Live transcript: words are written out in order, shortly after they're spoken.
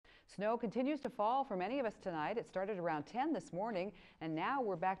Snow continues to fall for many of us tonight. It started around 10 this morning, and now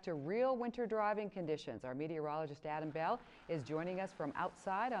we're back to real winter driving conditions. Our meteorologist Adam Bell is joining us from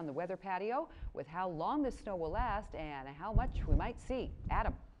outside on the weather patio with how long this snow will last and how much we might see.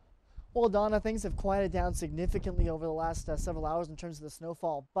 Adam. Well, Donna, things have quieted down significantly over the last several hours in terms of the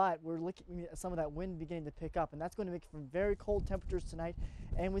snowfall, but we're looking at some of that wind beginning to pick up, and that's going to make for very cold temperatures tonight,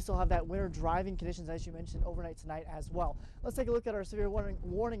 and we still have that winter driving conditions, as you mentioned, overnight tonight as well. Let's take a look at our severe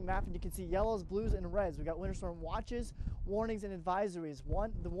warning map, and you can see yellows, blues, and reds. We've got winter storm watches, warnings, and advisories.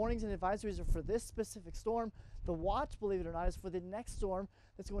 The warnings and advisories are for this specific storm. The watch, believe it or not, is for the next storm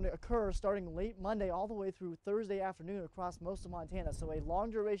that's going to occur starting late Monday all the way through Thursday afternoon across most of Montana. So a long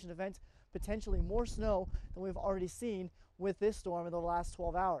duration event, potentially more snow than we've already seen with this storm in the last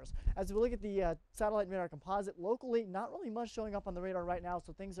 12 hours. As we look at the satellite radar composite, locally not really much showing up on the radar right now,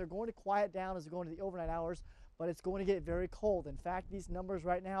 so things are going to quiet down as we go into the overnight hours, but it's going to get very cold. In fact, these numbers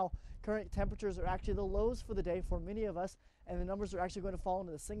right now, current temperatures are actually the lows for the day for many of us, and the numbers are actually going to fall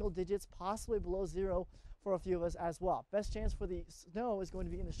into the single digits, possibly below zero for a few of us as well. Best chance for the snow is going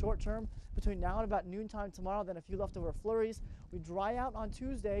to be in the short term between now and about noontime tomorrow, then a few leftover flurries. We dry out on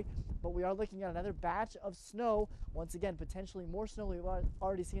Tuesday, but we are looking at another batch of snow. Once again, potentially more snow we've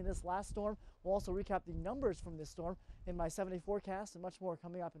already seen this last storm. We'll also recap the numbers from this storm in my 7-day forecast and much more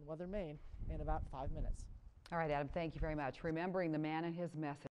coming up in Weather Maine in about 5 minutes. All right, Adam, thank you very much. Remembering the man and his message.